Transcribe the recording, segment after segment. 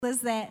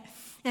Is that?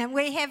 And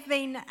we have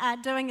been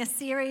doing a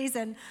series,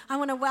 and I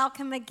want to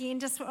welcome again,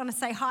 just want to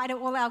say hi to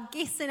all our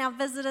guests and our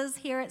visitors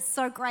here. It's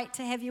so great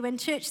to have you in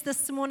church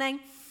this morning.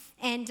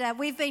 And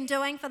we've been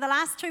doing, for the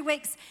last 2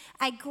 weeks,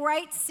 a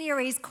great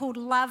series called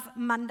Love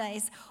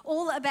Mondays,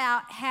 all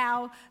about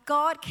how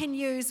God can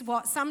use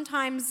what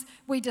sometimes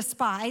we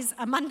despise,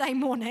 a Monday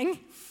morning,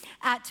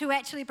 to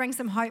actually bring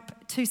some hope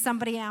to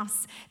somebody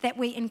else that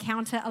we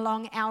encounter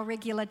along our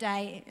regular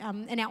day,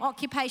 in our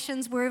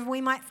occupations, wherever we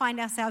might find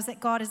ourselves,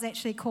 that God has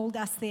actually called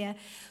us there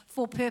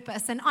for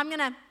purpose. And I'm going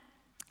to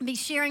be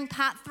sharing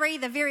part 3,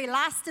 the very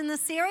last in the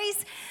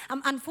series.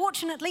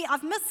 Unfortunately,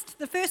 I've missed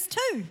the first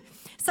 2.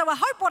 So I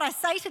hope what I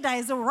say today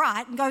is all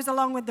right and goes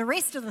along with the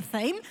rest of the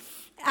theme.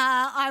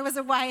 I was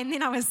away and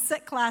then I was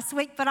sick last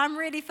week, but I'm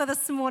ready for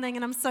this morning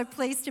and I'm so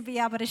pleased to be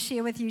able to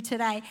share with you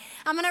today.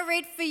 I'm going to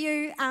read for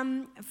you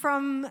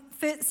from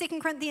 2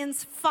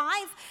 Corinthians 5,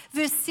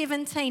 verse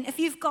 17. If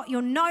you've got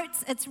your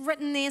notes, it's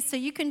written there so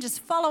you can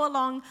just follow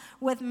along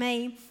with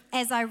me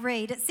as I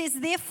read. It says,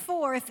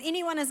 "Therefore, if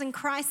anyone is in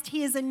Christ,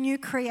 he is a new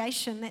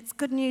creation." That's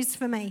good news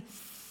for me.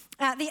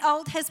 The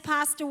old has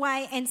passed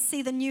away and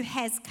see, the new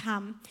has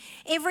come.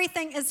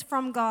 Everything is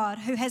from God,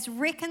 who has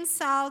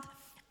reconciled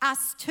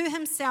us to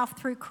himself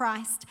through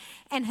Christ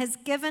and has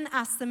given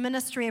us the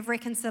ministry of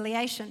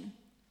reconciliation.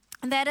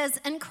 That is,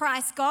 in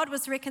Christ, God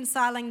was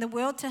reconciling the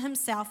world to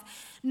himself,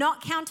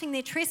 not counting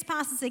their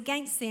trespasses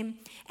against them,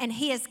 and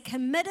he has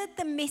committed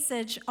the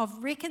message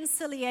of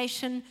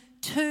reconciliation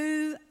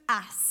to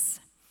us.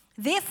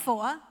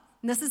 Therefore,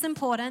 and this is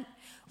important,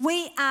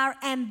 we are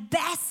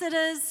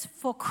ambassadors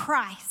for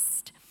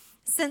Christ.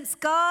 Since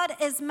God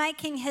is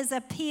making his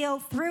appeal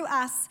through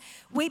us,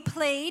 we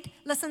plead,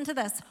 listen to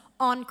this,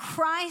 on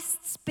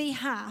Christ's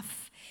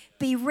behalf,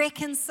 be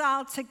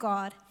reconciled to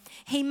God.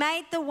 He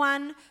made the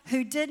one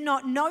who did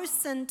not know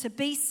sin to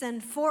be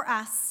sin for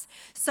us,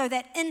 so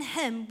that in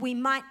him we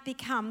might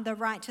become the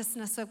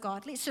righteousness of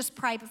God. Let's just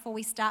pray before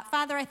we start.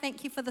 Father, I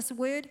thank you for this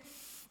word.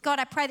 God,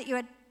 I pray that you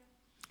would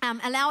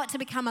allow it to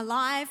become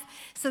alive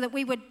so that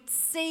we would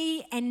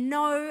see and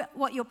know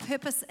what your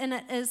purpose in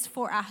it is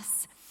for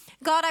us.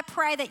 God, I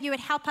pray that you would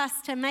help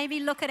us to maybe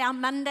look at our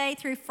Monday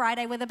through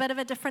Friday with a bit of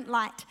a different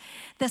light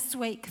this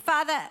week.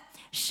 Father,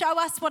 show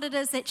us what it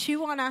is that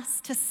you want us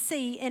to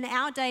see in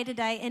our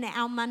day-to-day, in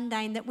our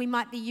mundane, that we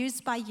might be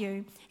used by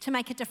you to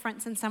make a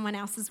difference in someone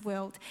else's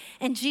world.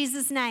 In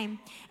Jesus' name,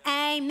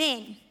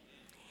 amen.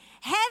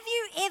 Have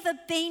you ever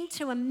been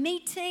to a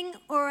meeting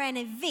or an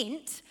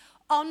event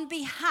on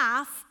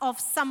behalf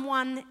of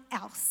someone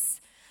else?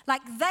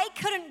 Like they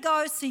couldn't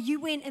go, so you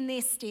went in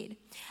their stead.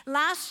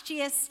 Last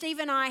year, Steve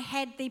and I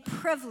had the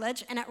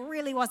privilege, and it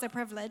really was a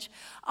privilege,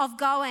 of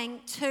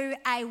going to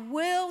a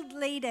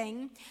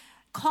world-leading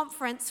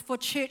conference for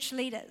church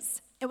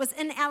leaders. It was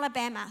in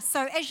Alabama.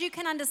 So as you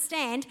can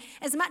understand,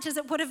 as much as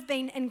it would have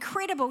been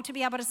incredible to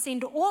be able to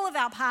send all of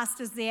our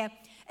pastors there,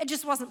 it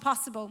just wasn't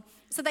possible.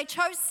 So they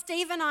chose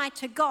Steve and I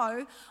to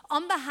go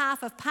on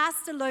behalf of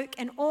Pastor Luke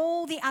and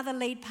all the other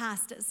lead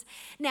pastors.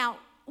 Now,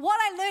 what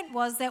I learned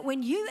was that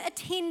when you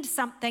attend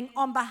something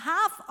on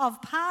behalf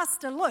of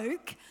Pastor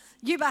Luke,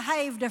 you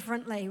behave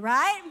differently,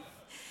 right?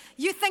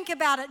 You think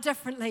about it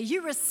differently.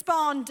 You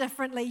respond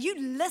differently. You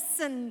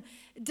listen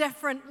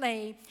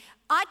differently.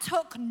 I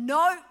took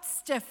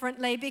notes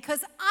differently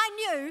because I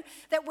knew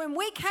that when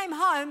we came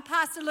home,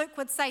 Pastor Luke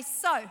would say,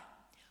 "So,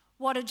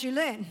 what did you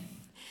learn?"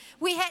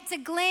 We had to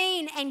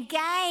glean and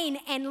gain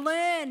and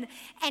learn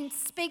and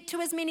speak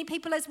to as many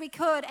people as we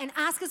could and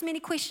ask as many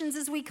questions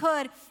as we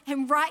could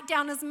and write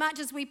down as much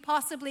as we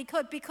possibly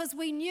could, because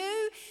we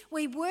knew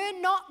we were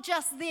not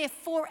just there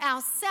for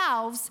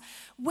ourselves.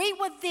 We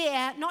were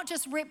there not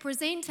just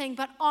representing,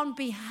 but on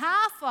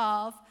behalf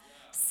of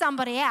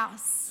somebody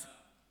else.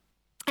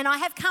 And I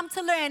have come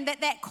to learn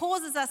that that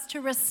causes us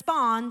to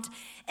respond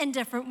in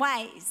different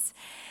ways.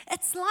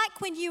 It's like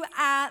when you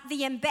are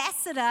the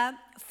ambassador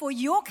for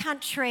your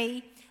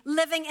country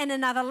living in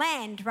another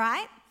land,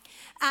 right?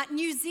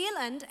 New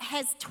Zealand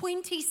has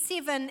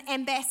 27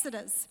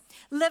 ambassadors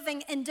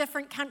living in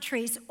different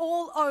countries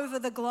all over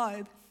the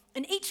globe.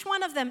 And each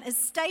one of them is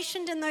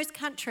stationed in those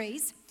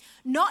countries,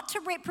 not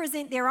to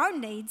represent their own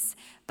needs,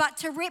 but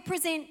to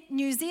represent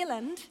New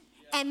Zealand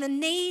and the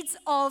needs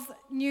of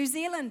New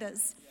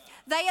Zealanders.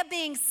 They are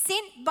being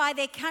sent by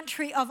their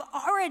country of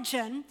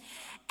origin,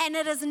 and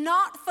it is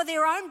not for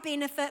their own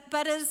benefit,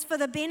 but it is for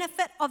the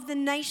benefit of the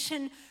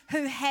nation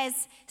who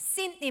has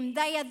sent them.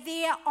 They are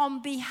there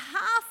on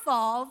behalf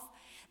of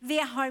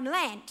their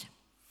homeland.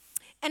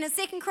 And in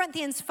 2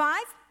 Corinthians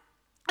 5,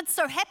 it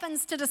so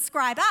happens to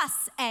describe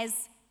us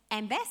as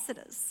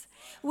ambassadors.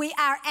 We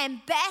are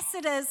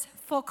ambassadors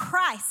for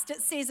Christ.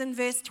 It says in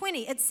verse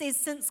 20, it says,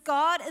 since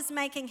God is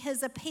making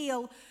his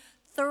appeal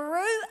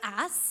through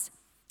us,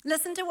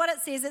 listen to what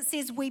it says. It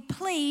says, we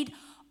plead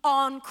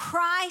on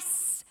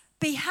Christ's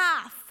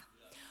behalf.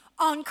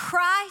 On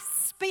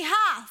Christ's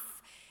behalf.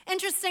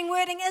 Interesting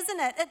wording, isn't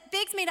it? It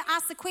begs me to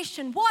ask the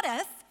question, what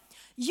if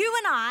you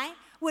and I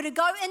were to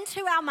go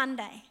into our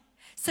Monday?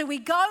 So we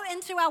go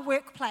into our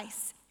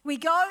workplace We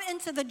go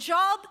into the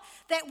job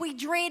that we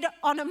dread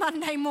on a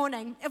Monday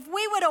morning. If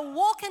we were to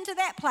walk into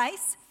that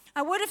place,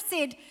 I would have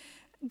said,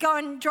 go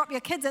and drop your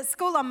kids at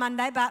school on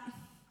Monday, but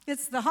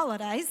it's the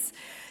holidays.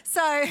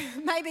 So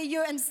maybe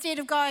you, instead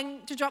of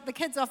going to drop the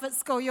kids off at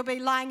school, you'll be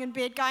lying in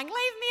bed going, leave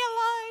me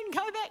alone,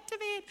 go back to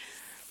bed.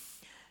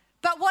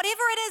 But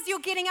whatever it is you're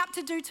getting up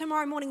to do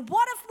tomorrow morning,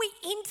 what if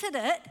we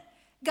entered it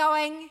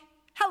going,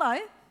 hello,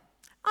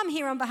 I'm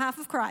here on behalf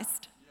of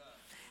Christ?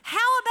 How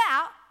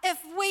about if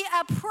we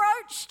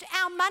approached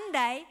our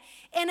Monday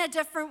in a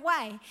different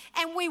way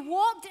and we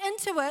walked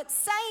into it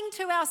saying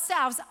to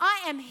ourselves, I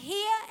am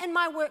here in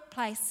my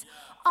workplace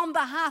on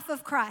behalf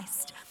of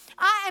Christ.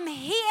 I am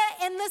here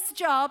in this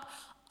job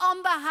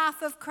on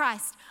behalf of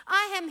Christ.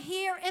 I am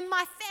here in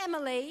my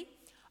family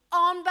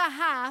on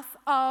behalf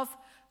of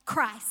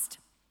Christ.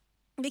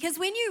 Because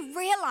when you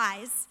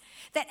realize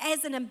that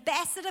as an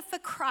ambassador for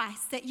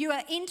Christ, that you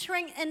are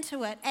entering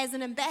into it as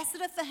an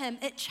ambassador for Him,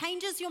 it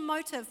changes your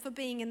motive for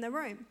being in the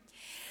room.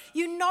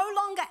 You no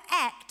longer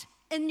act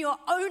in your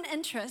own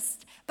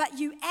interest, but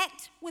you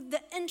act with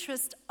the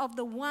interest of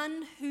the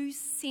one who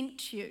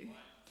sent you.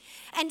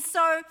 And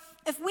so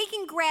if we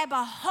can grab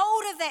a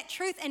hold of that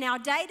truth in our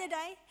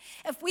day-to-day,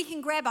 if we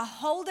can grab a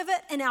hold of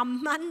it in our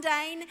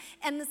mundane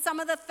and some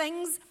of the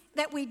things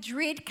that we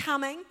dread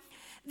coming,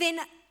 then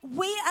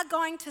we are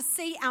going to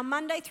see our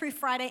Monday through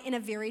Friday in a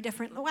very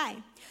different way.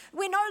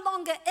 We're no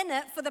longer in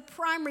it for the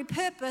primary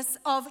purpose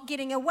of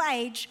getting a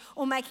wage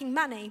or making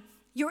money.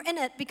 You're in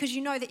it because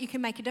you know that you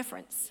can make a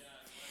difference.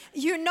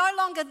 You're no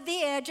longer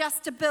there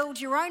just to build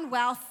your own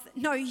wealth.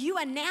 No, you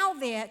are now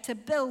there to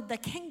build the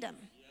kingdom,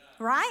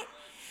 right?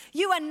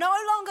 You are no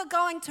longer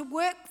going to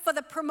work for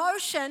the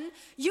promotion.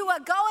 You are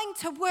going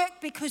to work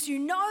because you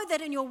know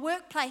that in your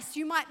workplace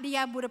you might be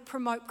able to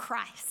promote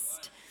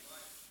Christ.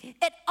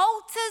 It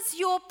alters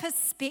your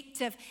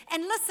perspective.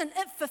 And listen,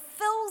 it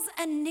fulfills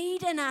a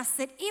need in us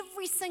that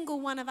every single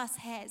one of us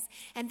has.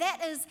 And that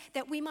is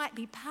that we might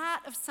be part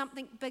of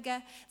something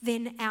bigger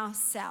than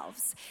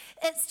ourselves.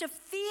 It's to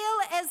feel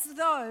as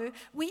though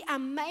we are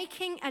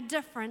making a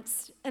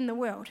difference in the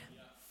world.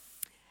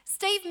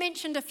 Steve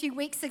mentioned a few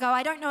weeks ago,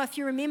 I don't know if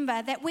you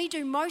remember, that we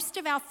do most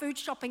of our food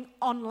shopping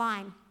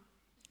online.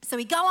 So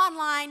we go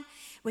online,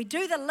 we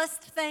do the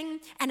list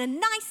thing, and a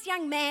nice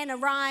young man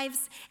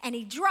arrives and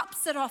he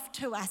drops it off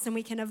to us, and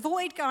we can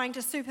avoid going to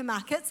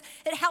supermarkets.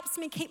 It helps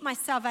me keep my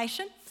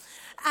salvation.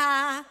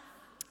 I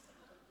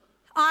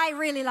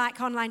really like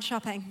online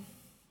shopping.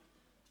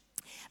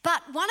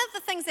 But one of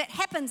the things that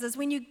happens is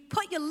when you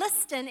put your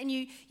list in and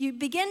you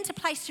begin to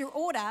place your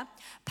order,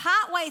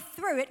 partway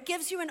through it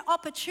gives you an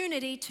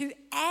opportunity to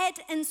add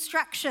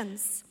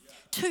instructions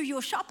to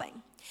your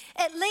shopping.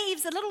 It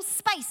leaves a little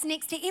space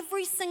next to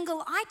every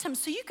single item,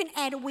 so you can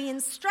add a wee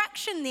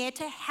instruction there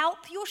to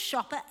help your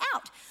shopper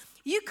out.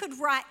 You could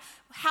write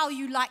how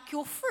you like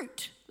your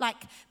fruit, like,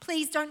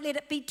 please don't let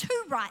it be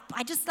too ripe.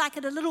 I just like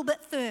it a little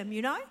bit firm,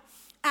 you know?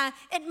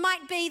 It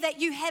might be that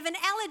you have an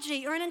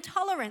allergy or an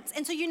intolerance,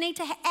 and so you need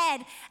to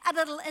add a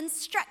little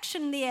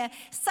instruction there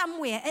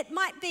somewhere. It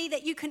might be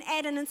that you can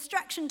add an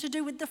instruction to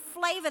do with the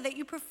flavor that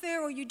you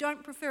prefer or you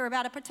don't prefer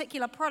about a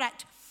particular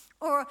product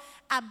or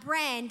a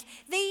brand.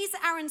 These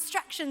are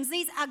instructions,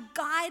 these are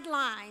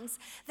guidelines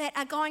that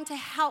are going to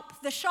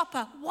help the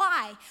shopper.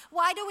 Why?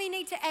 Why do we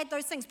need to add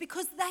those things?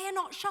 Because they are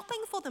not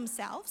shopping for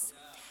themselves.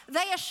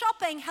 They are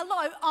shopping,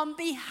 on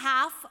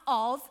behalf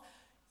of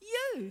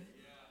you.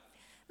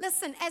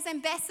 Listen, as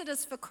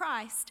ambassadors for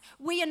Christ,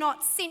 we are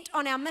not sent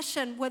on our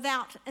mission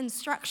without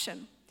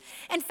instruction.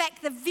 In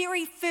fact, the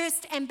very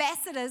first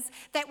ambassadors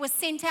that were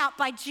sent out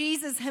by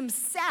Jesus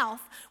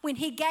himself, when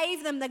he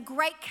gave them the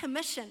Great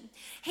Commission,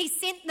 he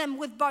sent them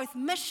with both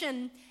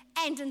mission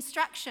and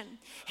instruction.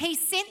 He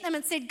sent them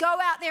and said, go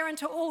out there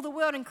into all the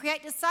world and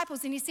create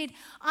disciples. And he said,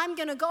 I'm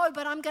going to go,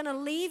 but I'm going to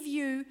leave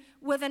you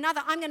with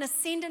another. I'm going to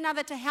send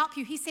another to help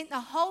you. He sent the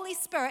Holy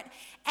Spirit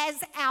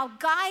as our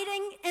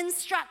guiding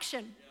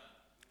instruction.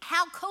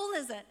 How cool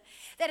is it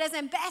that as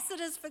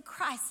ambassadors for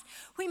Christ,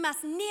 we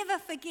must never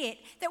forget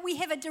that we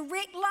have a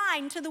direct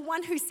line to the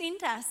one who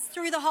sent us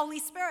through the Holy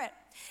Spirit.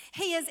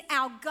 He is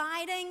our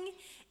guiding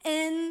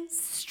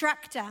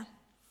instructor.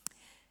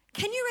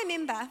 Can you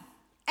remember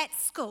at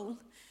school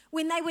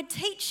when they would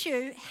teach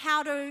you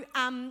how to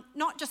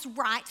not just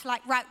write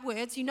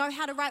words? You know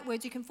how to write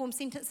words, you can form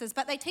sentences,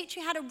 but they teach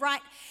you how to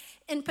write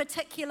in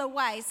particular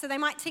ways. So they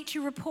might teach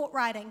you report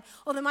writing,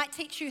 or they might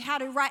teach you how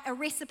to write a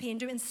recipe and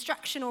do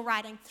instructional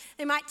writing.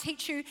 They might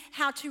teach you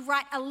how to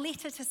write a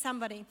letter to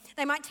somebody.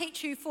 They might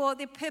teach you for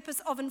the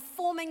purpose of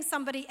informing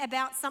somebody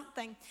about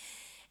something.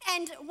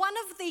 And one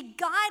of the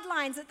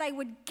guidelines that they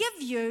would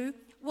give you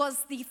was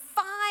the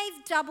 5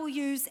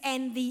 W's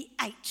and the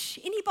H.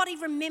 Anybody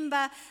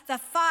remember the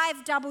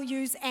 5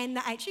 W's and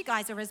the H? You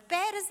guys are as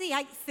bad as the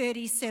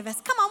 8:30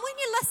 service. Come on, weren't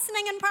you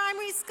listening in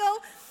primary school?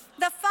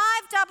 The 5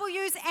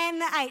 W's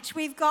and the H.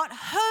 We've got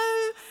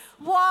who,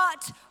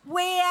 what,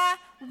 where,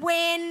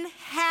 when,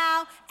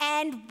 how,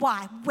 and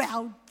why.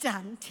 Well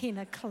done, 10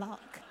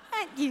 o'clock.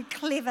 Aren't you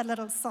clever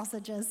little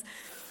sausages?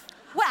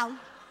 Well,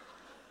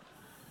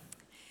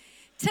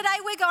 Today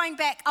we're going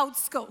back old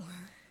school,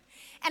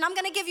 and I'm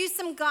going to give you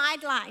some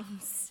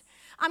guidelines.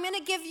 I'm going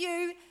to give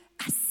you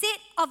a set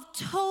of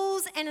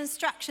tools and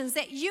instructions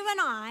that you and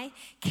I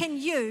can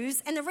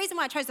use, and the reason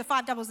why I chose the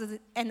 5 doubles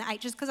and the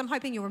H is because I'm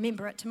hoping you'll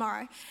remember it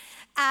tomorrow,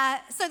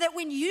 so that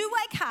when you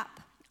wake up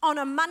on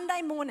a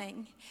Monday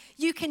morning,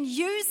 you can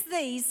use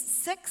these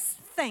 6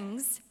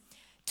 things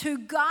to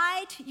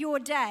guide your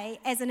day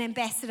as an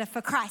ambassador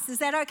for Christ. Is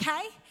that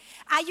okay?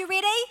 Are you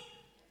ready?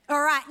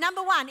 All right,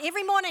 number 1,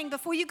 every morning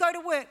before you go to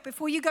work,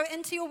 before you go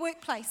into your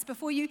workplace,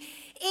 before you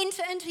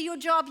enter into your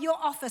job, your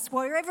office,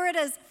 wherever it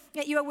is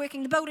that you are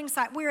working, the building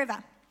site,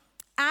 wherever,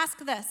 ask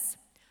this: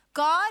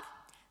 God,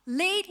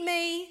 lead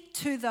me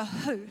to the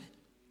who.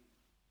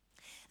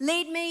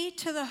 Lead me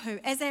to the who.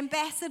 As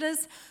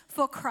ambassadors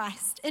for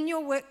Christ in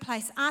your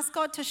workplace, ask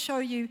God to show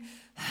you,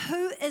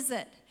 who is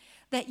it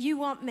that you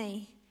want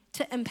me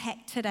to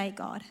impact today,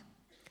 God?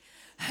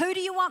 Who do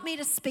you want me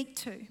to speak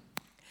to?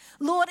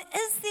 Lord,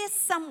 is there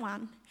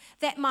someone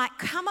that might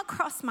come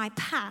across my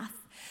path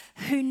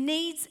who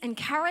needs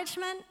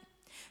encouragement,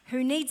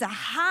 who needs a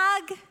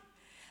hug,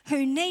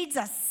 who needs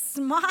a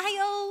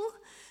smile,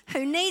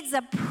 who needs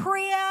a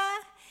prayer?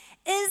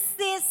 Is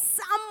there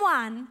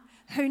someone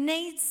who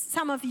needs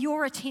some of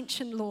your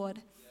attention,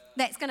 Lord,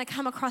 that's going to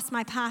come across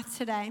my path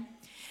today?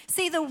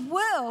 See, the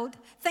world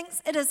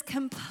thinks it is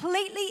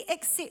completely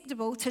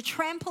acceptable to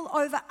trample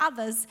over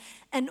others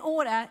in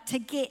order to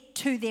get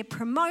to their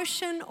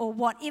promotion or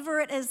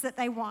whatever it is that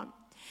they want.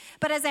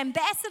 But as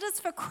ambassadors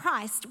for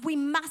Christ, we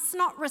must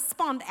not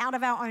respond out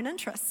of our own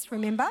interests,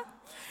 remember?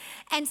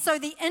 And so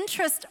the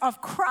interest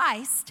of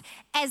Christ,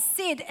 as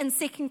said in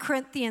 2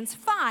 Corinthians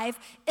 5,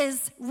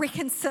 is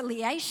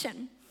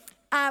reconciliation.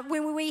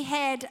 When we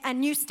had a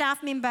new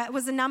staff member, it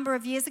was a number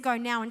of years ago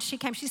now, and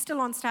she's still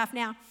on staff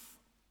now.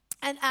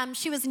 And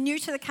she was new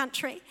to the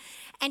country,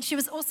 and she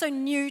was also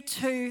new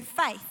to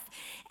faith.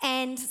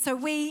 And so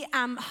we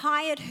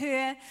hired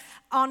her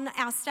on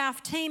our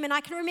staff team. And I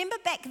can remember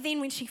back then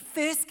when she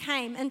first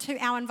came into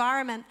our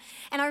environment,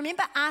 and I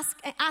remember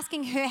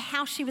asking her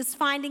how she was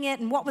finding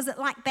it and what was it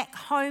like back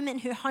home in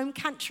her home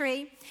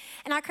country.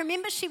 And I can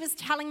remember she was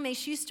telling me,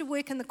 she used to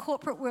work in the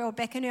corporate world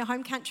back in her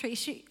home country.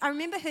 I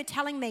remember her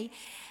telling me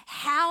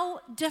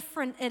how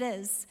different it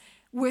is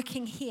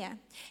working here.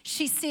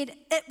 She said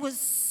it was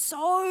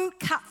so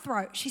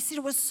cutthroat. She said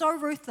it was so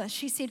ruthless.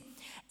 She said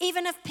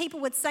even if people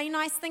would say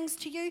nice things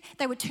to you,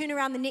 they would turn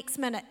around the next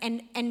minute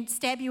and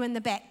stab you in the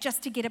back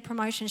just to get a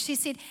promotion. She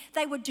said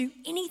they would do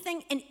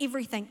anything and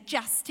everything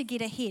just to get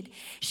ahead.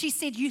 She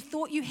said you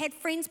thought you had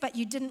friends, but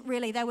you didn't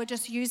really. They were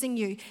just using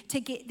you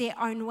to get their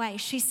own way.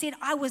 She said,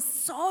 I was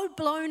so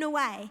blown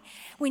away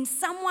when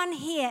someone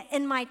here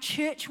in my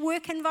church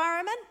work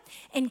environment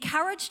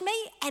encouraged me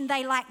and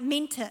they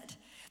meant it.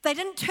 They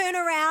didn't turn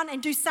around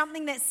and do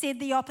something that said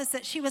the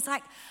opposite. She was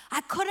like, I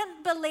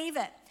couldn't believe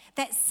it,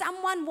 that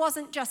someone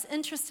wasn't just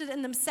interested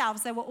in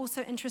themselves, they were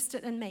also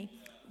interested in me.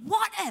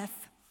 What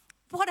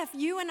if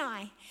you and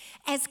I,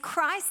 as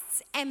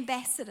Christ's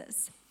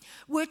ambassadors,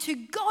 were to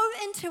go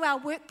into our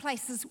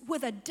workplaces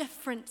with a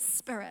different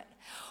spirit?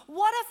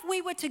 What if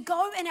we were to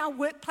go in our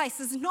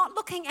workplaces not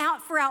looking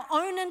out for our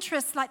own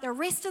interests like the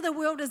rest of the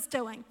world is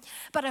doing,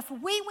 but if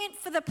we went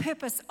for the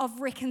purpose of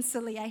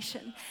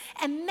reconciliation?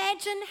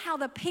 Imagine how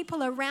the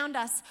people around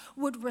us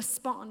would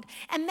respond.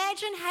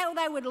 Imagine how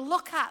they would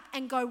look up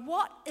and go,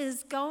 what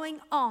is going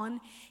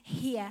on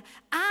here?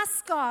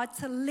 Ask God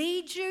to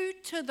lead you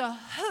to the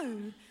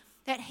who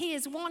that He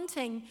is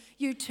wanting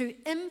you to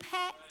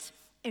impact,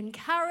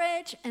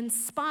 encourage,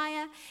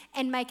 inspire,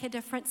 and make a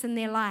difference in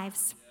their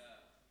lives.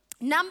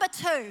 Number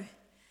two,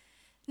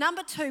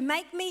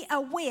 make me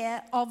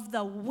aware of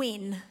the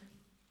when.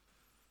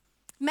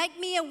 Make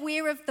me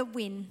aware of the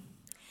when.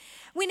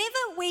 Whenever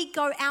we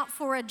go out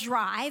for a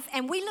drive,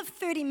 and we live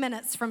 30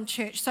 minutes from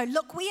church, so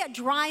look, we are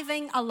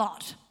driving a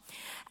lot.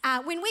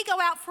 When we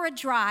go out for a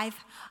drive,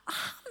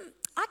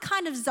 I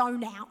kind of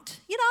zone out,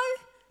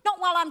 not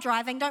while I'm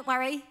driving, don't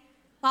worry,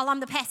 while I'm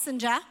the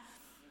passenger.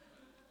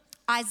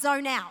 I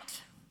zone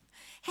out.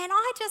 And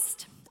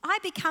I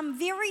become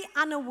very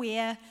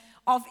unaware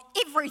of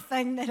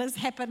everything that is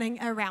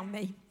happening around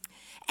me.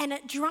 And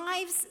it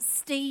drives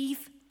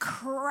Steve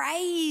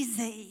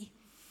crazy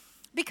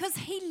because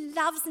he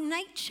loves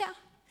nature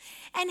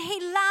and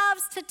he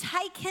loves to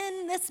take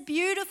in this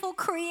beautiful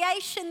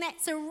creation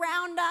that's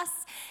around us,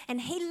 and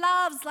he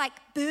loves like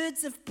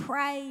birds of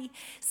prey.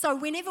 So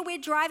whenever we're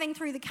driving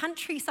through the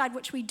countryside,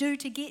 which we do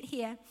to get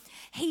here,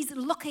 he's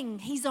looking,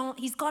 he's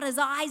got his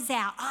eyes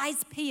out,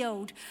 eyes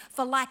peeled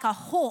for like a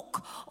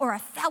hawk or a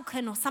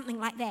falcon or something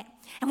like that.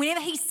 And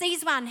whenever he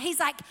sees one, he's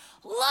like,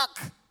 look,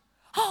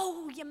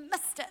 oh, you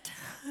missed it.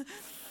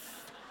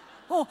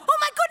 Oh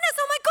my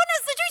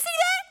goodness, did you see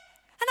that?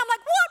 And I'm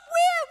like, what, where?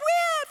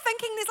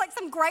 Thinking there's like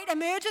some great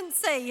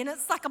emergency and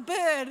it's like a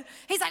bird.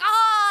 He's like,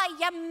 oh,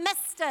 you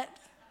missed it.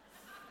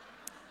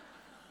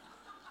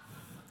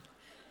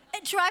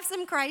 It drives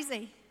him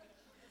crazy.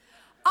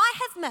 I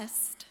have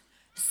missed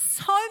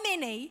so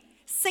many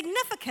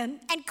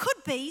significant and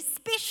could be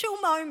special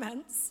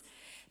moments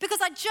because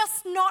I'm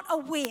just not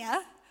aware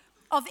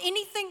of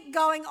anything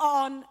going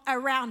on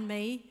around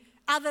me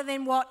other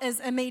than what is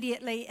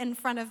immediately in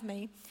front of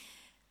me.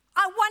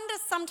 I wonder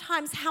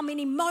sometimes how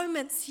many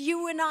moments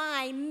you and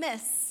I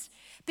miss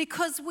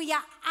because we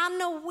are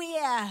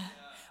unaware.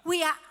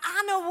 We are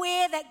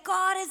unaware that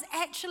God is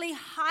actually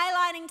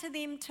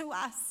highlighting to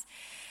us.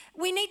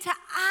 We need to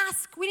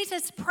ask, we need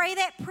to pray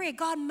that prayer,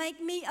 God,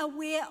 make me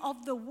aware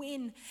of the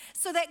when,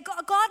 so that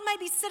God may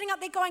be sitting up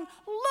there going,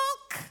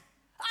 look,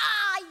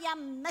 you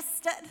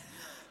missed it.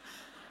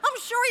 I'm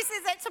sure he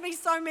says that to me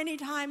so many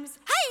times.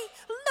 Hey,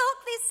 look,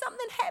 there's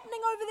something happening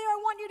over there. I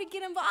want you to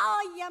get involved.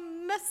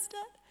 You missed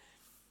it.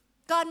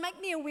 God, make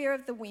me aware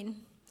of the when.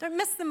 Don't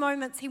miss the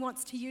moments he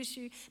wants to use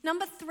you.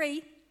 Number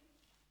 3,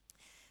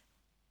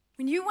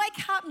 when you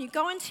wake up and you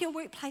go into your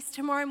workplace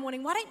tomorrow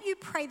morning, why don't you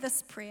pray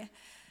this prayer?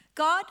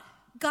 God,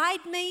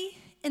 guide me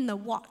in the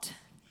what.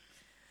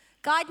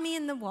 Guide me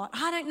in the what.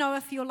 I don't know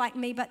if you're like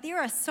me, but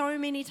there are so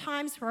many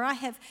times where I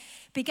have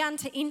begun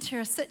to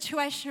enter a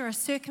situation or a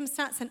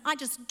circumstance and I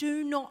just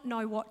do not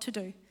know what to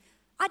do.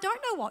 I don't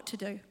know what to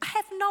do. I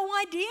have no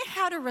idea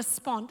how to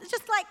respond. It's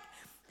just like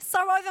so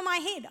over my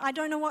head. I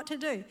don't know what to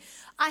do.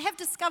 I have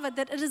discovered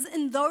that it is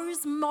in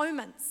those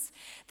moments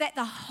that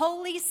the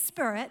Holy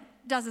Spirit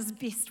does his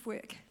best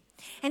work.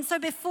 And so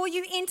before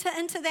you enter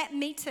into that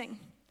meeting,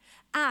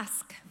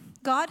 ask,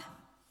 God,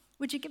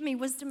 would you give me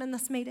wisdom in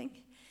this meeting?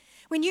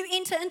 When you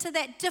enter into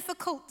that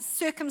difficult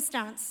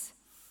circumstance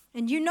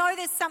and you know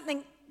there's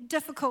something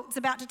difficult that's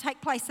about to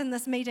take place in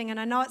this meeting and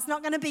I know it's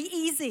not going to be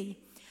easy,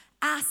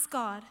 ask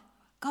God,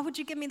 would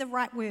you give me the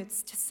right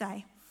words to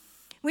say?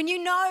 When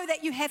you know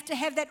that you have to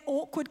have that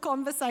awkward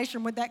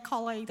conversation with that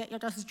colleague that you're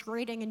just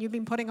dreading and you've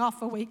been putting off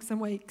for weeks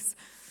and weeks,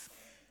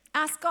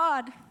 ask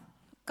God,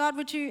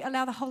 would you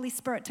allow the Holy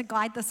Spirit to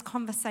guide this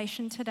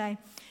conversation today?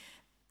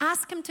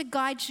 Ask him to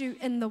guide you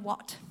in the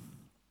what.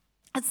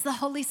 It's the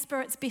Holy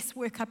Spirit's best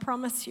work, I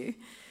promise you.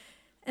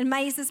 It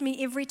amazes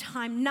me every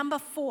time. Number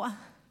 4,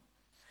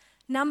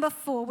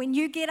 when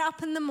you get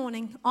up in the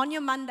morning on your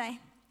Monday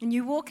and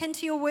you walk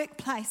into your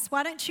workplace,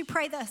 why don't you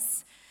pray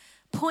this?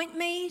 Point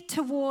me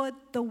toward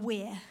the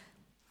where.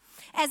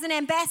 As an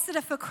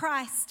ambassador for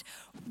Christ,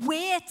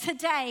 where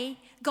today,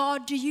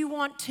 God, do you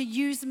want to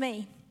use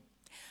me?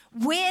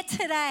 Where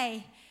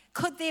today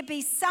could there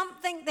be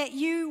something that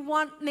you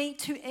want me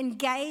to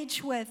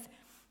engage with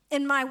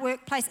in my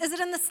workplace? Is it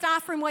in the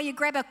staff room where you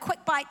grab a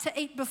quick bite to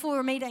eat before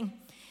a meeting?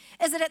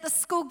 Is it at the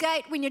school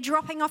gate when you're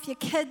dropping off your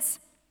kids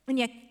and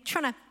you're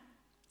trying to,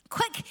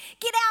 quick,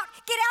 get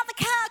out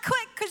the car,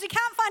 quick, because you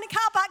can't find a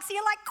car park, so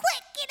you're like,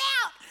 quick, get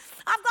out.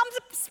 I'm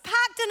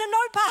parked in a no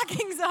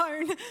parking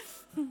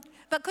zone.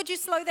 But could you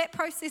slow that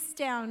process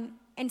down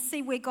and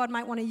see where God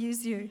might want to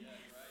use you?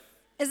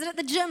 Is it at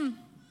the gym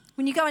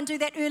when you go and do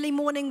that early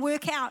morning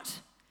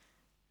workout,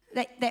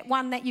 that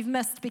one that you've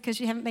missed because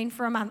you haven't been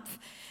for a month?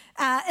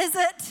 Is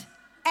it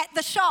at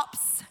the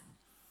shops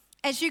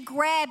as you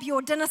grab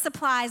your dinner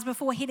supplies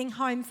before heading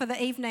home for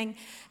the evening?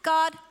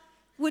 God,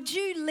 would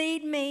you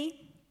lead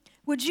me?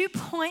 Would you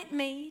point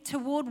me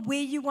toward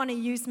where you want to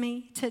use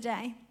me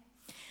today?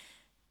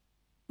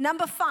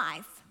 Number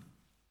 5,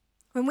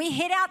 when we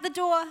head out the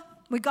door,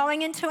 we're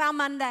going into our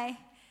Monday,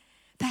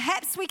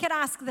 perhaps we could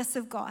ask this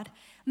of God.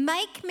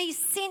 Make me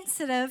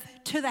sensitive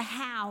to the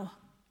how.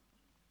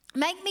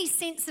 Make me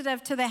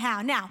sensitive to the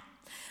how. Now,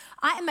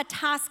 I am a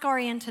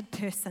task-oriented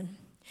person.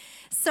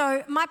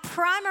 So my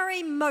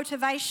primary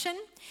motivation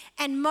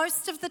and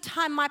most of the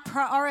time my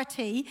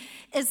priority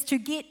is to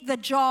get the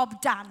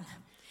job done.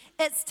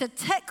 It's to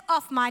tick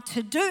off my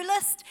to-do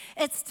list.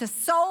 It's to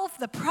solve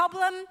the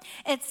problem.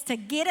 It's to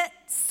get it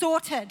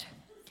sorted.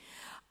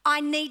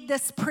 I need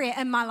this prayer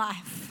in my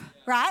life,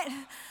 right?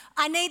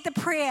 I need the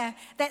prayer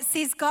that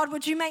says, God,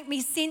 would you make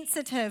me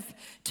sensitive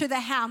to the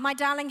how? My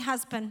darling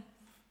husband,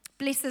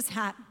 bless his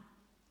heart,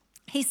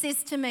 he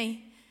says to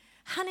me,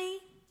 honey,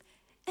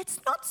 it's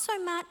not so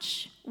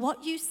much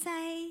what you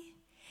say,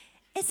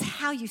 it's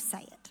how you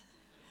say it.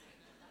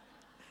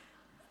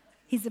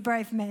 He's a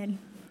brave man.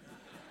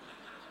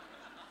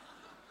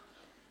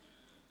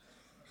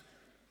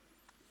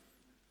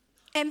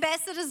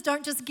 Ambassadors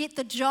don't just get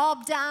the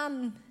job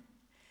done.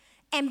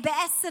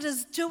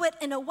 Ambassadors do it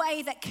in a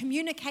way that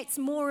communicates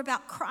more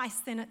about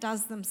Christ than it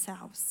does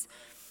themselves.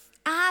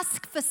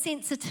 Ask for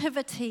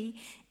sensitivity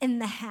in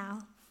the how.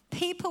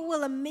 People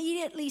will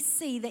immediately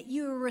see that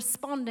you are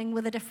responding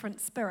with a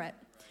different spirit.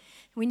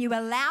 When you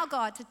allow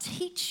God to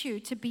teach you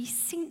to be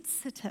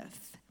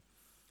sensitive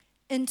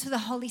into the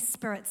Holy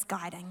Spirit's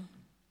guiding.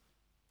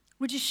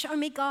 Would you show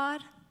me,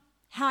 God,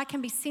 how I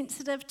can be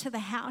sensitive to the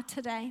how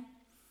today?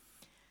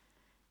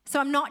 So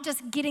I'm not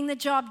just getting the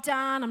job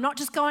done. I'm not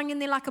just going in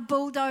there like a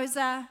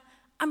bulldozer.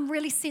 I'm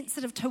really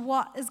sensitive to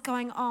what is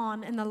going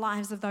on in the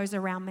lives of those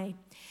around me.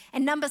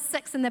 And number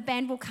 6, and the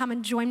band will come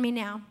and join me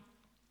now.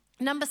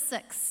 Number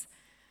 6,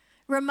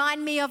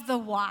 remind me of the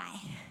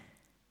why.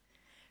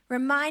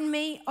 Remind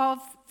me of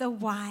the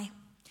why.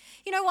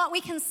 You know what?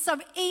 We can so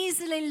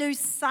easily lose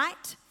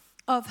sight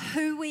of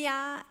who we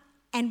are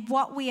and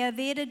what we are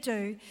there to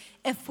do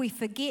if we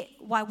forget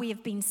why we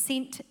have been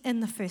sent in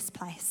the first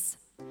place.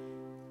 The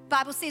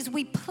Bible says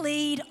we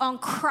plead on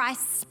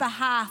Christ's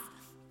behalf.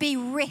 Be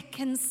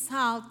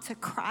reconciled to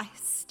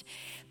Christ.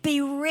 Be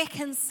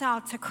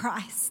reconciled to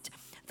Christ.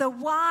 The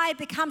why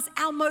becomes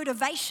our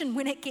motivation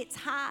when it gets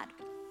hard.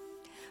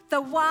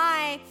 The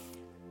why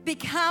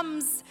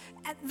becomes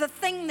the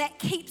thing that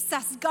keeps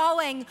us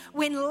going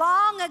when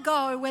long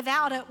ago,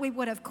 without it, we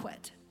would have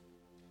quit.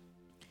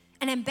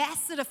 An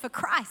ambassador for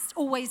Christ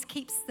always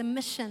keeps the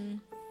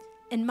mission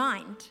in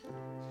mind.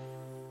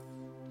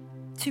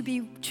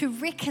 To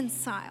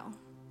reconcile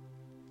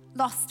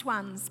lost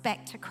ones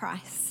back to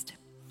Christ.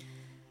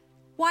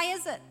 Why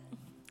is it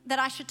that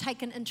I should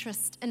take an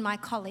interest in my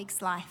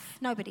colleague's life?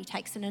 Nobody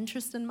takes an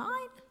interest in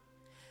mine.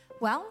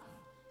 Well,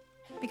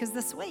 because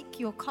this week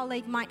your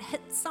colleague might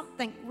hit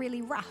something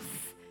really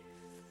rough.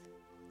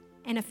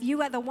 And if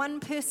you are the one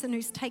person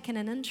who's taken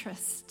an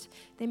interest,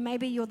 then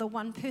maybe you're the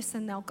one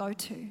person they'll go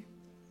to.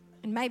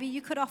 And maybe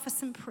you could offer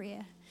some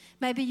prayer.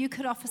 Maybe you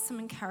could offer some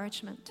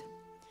encouragement.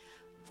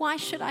 Why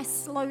should I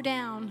slow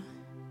down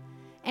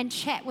and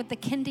chat with the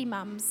kindy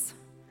mums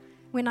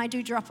when I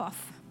do drop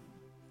off?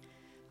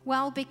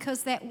 Well,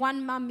 because that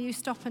one mum you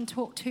stop and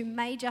talk to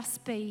may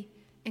just be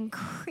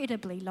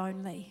incredibly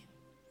lonely.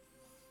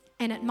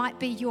 And it might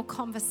be your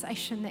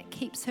conversation that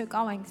keeps her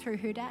going through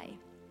her day.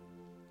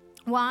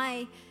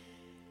 Why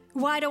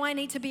do I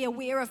need to be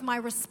aware of my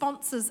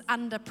responses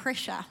under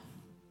pressure?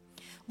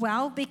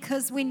 Well,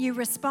 because when you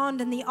respond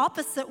in the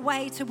opposite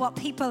way to what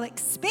people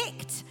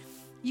expect,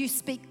 you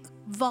speak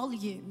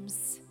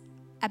volumes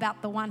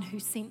about the one who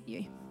sent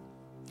you.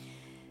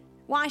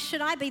 Why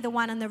should I be the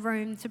one in the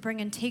room to bring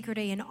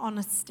integrity and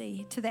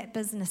honesty to that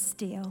business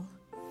deal?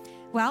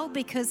 Well,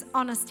 because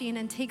honesty and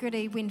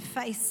integrity, when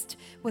faced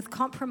with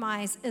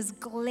compromise, is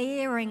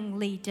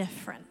glaringly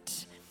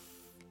different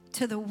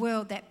to the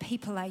world that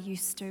people are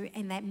used to,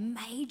 and that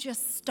may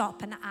just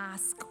stop and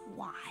ask,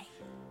 why?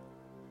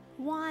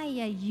 Why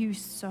are you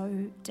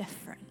so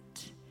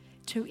different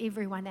to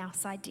everyone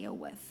else I deal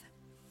with?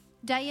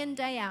 Day in,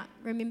 day out,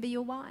 remember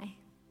your why.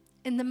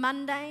 In the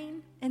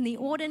mundane, in the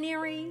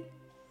ordinary,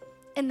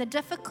 in the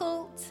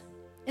difficult,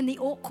 in the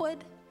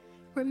awkward,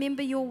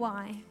 remember your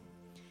why.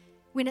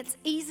 When it's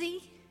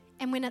easy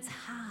and when it's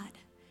hard,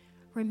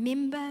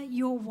 remember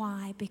your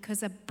why,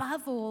 because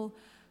above all,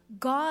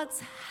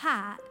 God's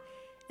heart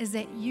is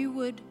that you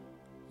would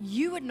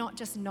not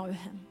just know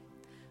him,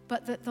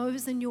 but that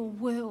those in your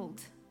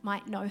world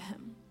might know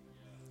him.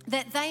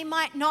 That they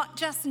might not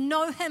just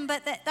know him,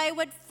 but that they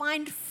would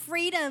find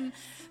freedom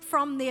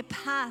from their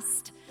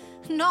past.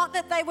 Not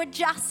that they would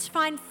just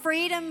find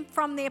freedom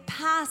from their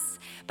past,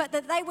 but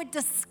that they would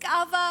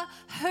discover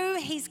who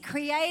he's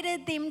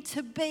created them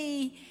to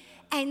be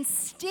and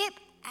step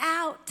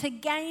out to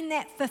gain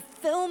that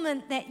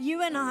fulfillment that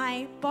you and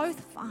I both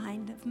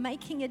find of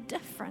making a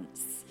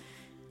difference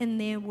in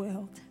their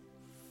world.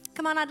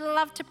 Come on, I'd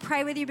love to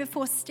pray with you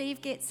before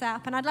Steve gets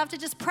up, and I'd love to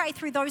just pray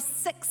through those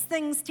 6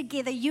 things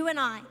together, you and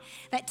I,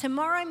 that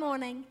tomorrow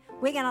morning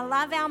we're going to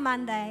love our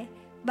Monday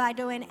by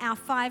doing our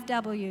 5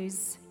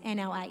 W's and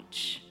our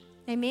H.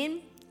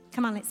 Amen?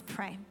 Come on, let's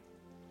pray.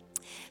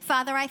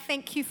 Father, I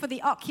thank you for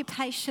the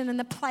occupation and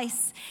the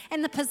place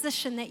and the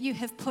position that you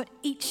have put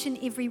each and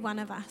every one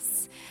of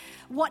us.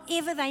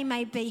 Whatever they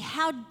may be,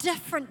 how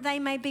different they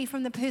may be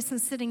from the person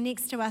sitting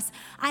next to us,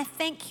 I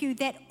thank you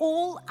that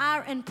all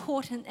are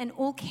important and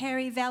all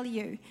carry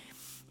value.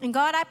 And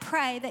God, I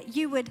pray that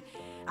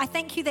I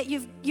thank you that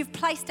you've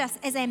placed us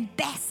as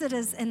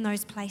ambassadors in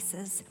those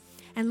places.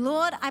 And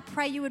Lord, I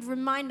pray you would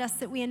remind us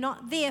that we are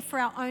not there for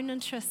our own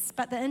interests,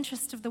 but the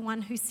interest of the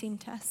one who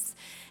sent us.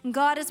 And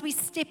God, as we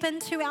step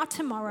into our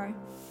tomorrow,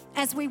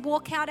 as we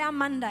walk out our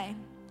Monday,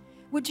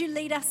 would you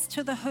lead us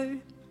to the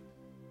who?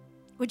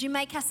 Would you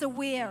make us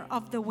aware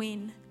of the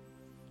when?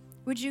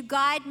 Would you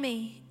guide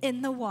me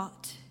in the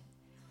what?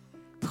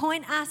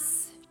 Point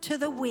us to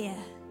the where.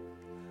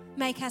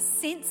 Make us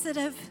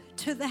sensitive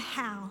to the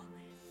how.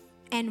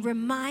 And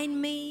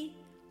remind me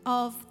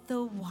of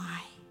the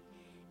why.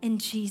 In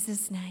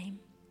Jesus' name,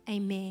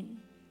 amen.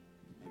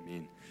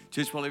 Amen.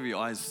 Church, while over your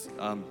eyes,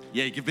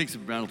 give big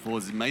some round of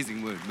applause.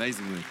 Amazing word,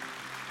 amazing word,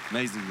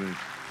 amazing word.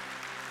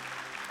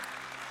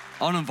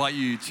 I want to invite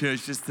you,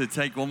 church, just to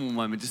take one more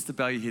moment, just to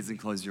bow your heads and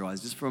close your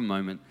eyes, just for a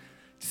moment.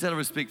 Just out of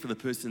respect for the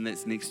person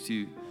that's next to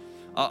you.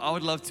 I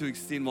would love to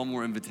extend one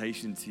more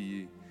invitation to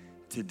you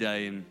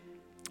today. And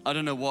I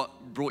don't know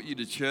what brought you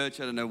to church.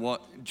 I don't know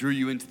what drew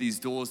you into these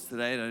doors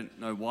today. I don't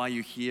know why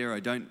you're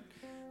here.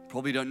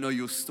 Probably don't know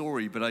your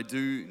story, but I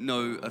do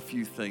know a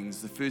few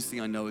things. The first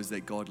thing I know is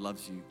that God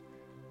loves you.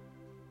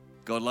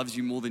 God loves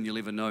you more than you'll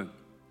ever know.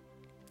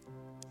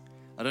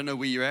 I don't know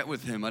where you're at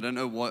with him. I don't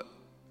know what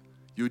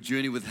your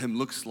journey with him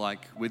looks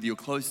like, whether you're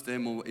close to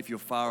him or if you're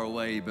far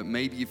away. But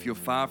maybe if you're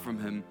far from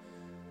him,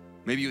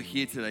 maybe you're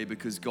here today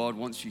because God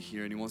wants you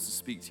here and he wants to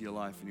speak to your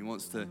life and he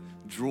wants to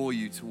draw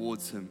you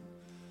towards him.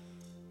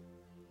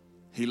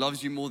 He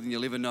loves you more than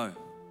you'll ever know.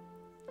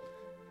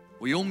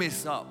 We all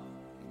mess up.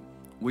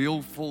 We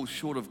all fall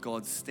short of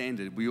God's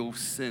standard. We all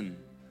sin.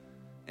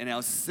 and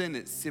our sin,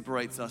 it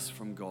separates us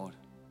from God.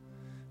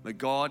 But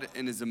God,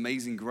 in His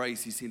amazing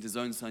grace, He sent His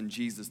own Son,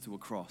 Jesus, to a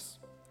cross.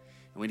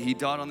 And when He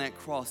died on that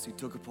cross, He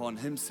took upon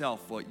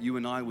Himself what you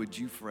and I were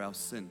due for our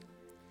sin.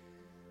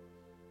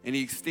 And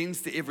He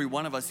extends to every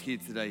one of us here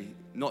today,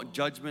 not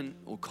judgment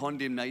or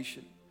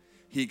condemnation.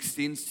 He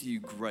extends to you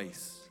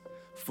grace,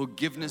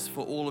 forgiveness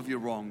for all of your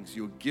wrongs,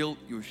 your guilt,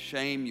 your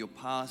shame, your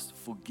past,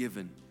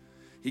 forgiven.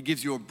 He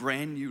gives you a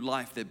brand new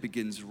life that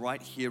begins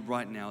right here,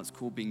 right now. It's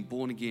called being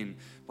born again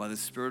by the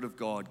Spirit of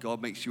God. God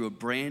makes you a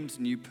brand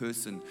new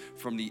person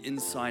from the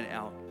inside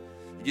out.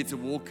 You get to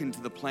walk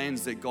into the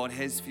plans that God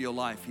has for your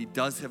life. He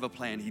does have a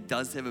plan. He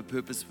does have a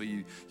purpose for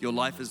you. Your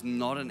life is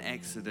not an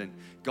accident.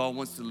 God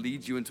wants to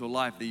lead you into a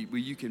life where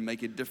you can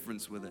make a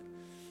difference with it.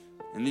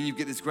 And then you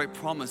get this great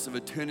promise of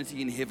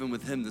eternity in heaven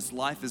with Him. This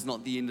life is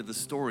not the end of the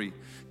story.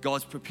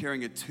 God's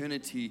preparing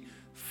eternity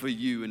for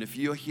you. And if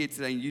you're here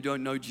today and you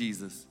don't know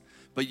Jesus,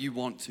 but you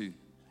want to,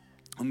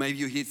 or maybe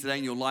you're here today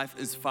and your life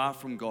is far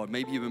from God.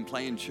 Maybe you've been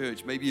playing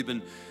church. Maybe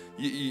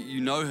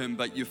you know Him,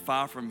 but you're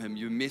far from Him.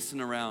 You're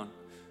messing around.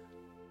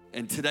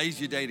 And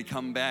today's your day to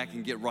come back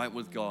and get right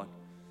with God.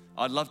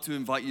 I'd love to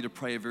invite you to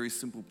pray a very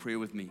simple prayer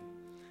with me.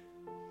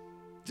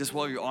 Just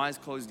while your eyes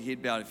closed and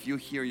head bowed, if you're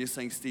here and you're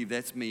saying, Steve,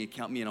 that's me,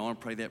 count me in, I want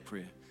to pray that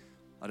prayer.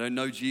 I don't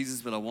know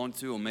Jesus, but I want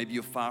to. Or maybe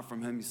you're far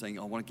from Him. You're saying,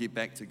 I want to get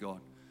back to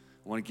God.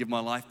 I want to give my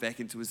life back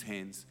into His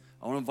hands.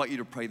 I want to invite you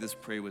to pray this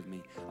prayer with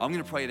me. I'm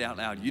going to pray it out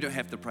loud. You don't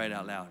have to pray it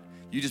out loud.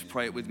 You just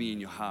pray it with me in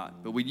your heart.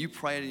 But when you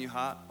pray it in your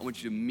heart, I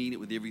want you to mean it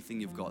with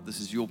everything you've got. This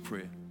is your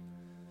prayer.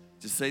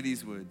 Just say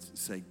these words.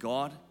 Say,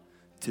 God,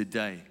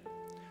 today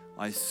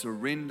I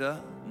surrender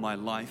my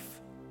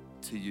life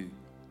to you.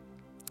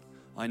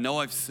 I know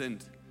I've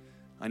sinned.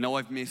 I know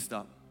I've messed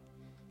up.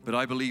 But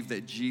I believe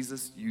that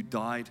Jesus, you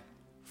died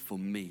for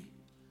me.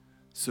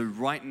 So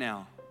right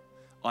now,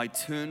 I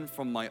turn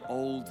from my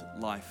old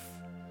life.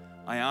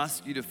 I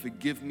ask you to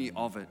forgive me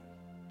of it.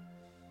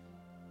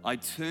 I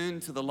turn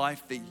to the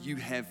life that you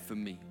have for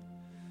me.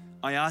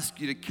 I ask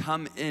you to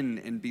come in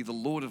and be the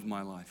Lord of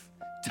my life.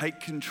 Take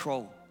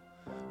control.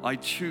 I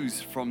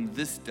choose from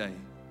this day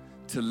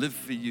to live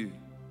for you.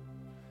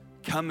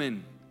 Come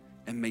in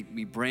and make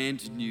me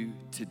brand new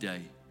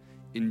today.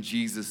 In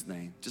Jesus'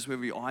 name. Just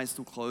wherever your eyes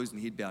still closed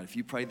and head bowed. If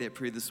you prayed that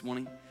prayer this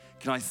morning,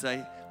 can I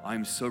say,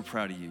 I'm so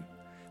proud of you.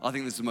 I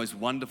think this is the most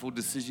wonderful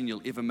decision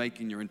you'll ever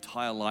make in your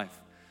entire life.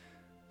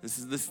 This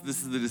is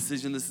the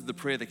decision, this is the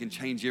prayer that can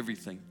change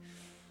everything.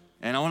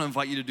 And I want to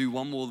invite you to do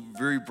one more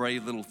very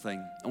brave little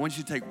thing. I want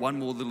you to take one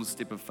more little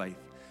step of faith.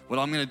 What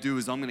I'm going to do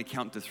is I'm going to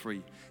count to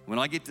 3. When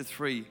I get to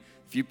 3,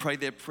 if you pray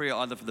that prayer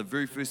either for the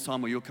very first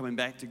time or you're coming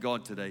back to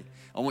God today,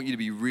 I want you to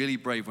be really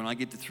brave. When I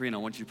get to 3, and I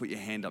want you to put your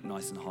hand up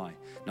nice and high.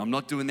 Now, I'm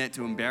not doing that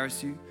to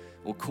embarrass you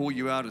or call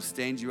you out or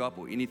stand you up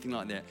or anything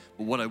like that.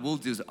 But what I will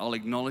do is I'll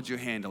acknowledge your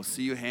hand. I'll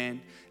see your hand,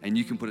 and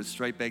you can put it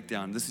straight back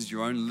down. This is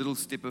your own little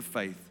step of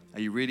faith. Are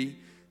you ready?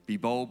 Be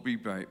bold, be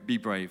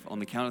brave. On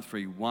the count of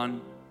 3,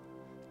 1,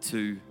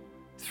 2,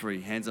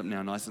 3. Hands up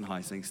now, nice and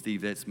high, saying,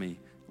 Steve, that's me.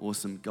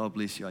 Awesome. God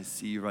bless you. I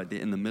see you right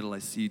there in the middle. I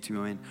see you too,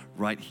 my man.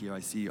 Right here. I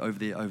see you over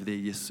there.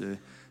 Yes, sir.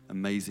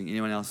 Amazing.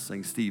 Anyone else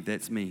saying, Steve,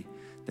 that's me.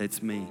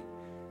 That's me.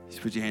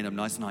 Just put your hand up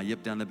nice and high.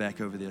 Yep, down the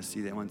back over there. I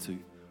see that one too.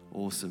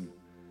 Awesome.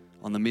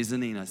 On the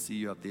mezzanine, I see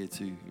you up there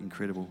too.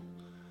 Incredible.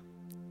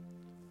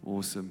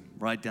 Awesome.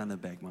 Right down the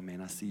back, my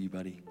man. I see you,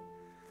 buddy.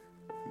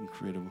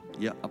 Incredible.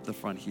 Yeah, up the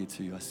front here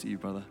too. I see you,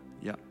 brother.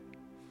 Yeah.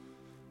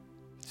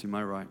 To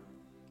my right.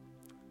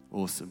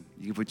 Awesome.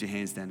 You can put your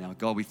hands down now.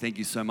 God, we thank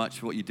you so much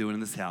for what you're doing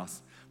in this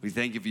house. We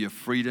thank you for your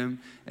freedom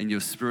and your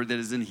spirit that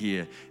is in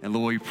here. And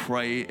Lord, we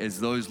pray as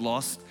those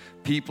lost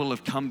people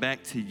have come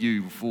back to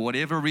you for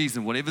whatever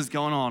reason, whatever's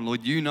going on.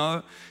 Lord, you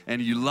know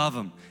and you love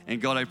them.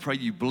 And God, I pray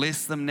you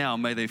bless them now.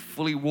 May they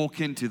fully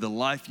walk into the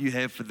life you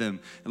have for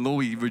them. And Lord,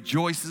 we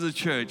rejoice as a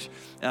church,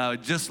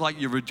 just like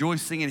you're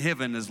rejoicing in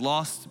heaven as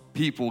lost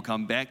people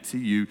come back to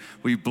you.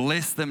 We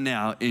bless them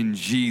now in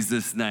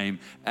Jesus' name.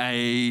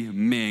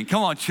 Amen.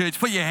 Come on, church,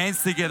 put your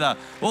hands together.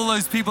 All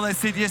those people that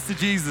said yes to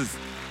Jesus.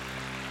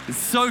 It's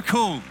so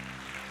cool.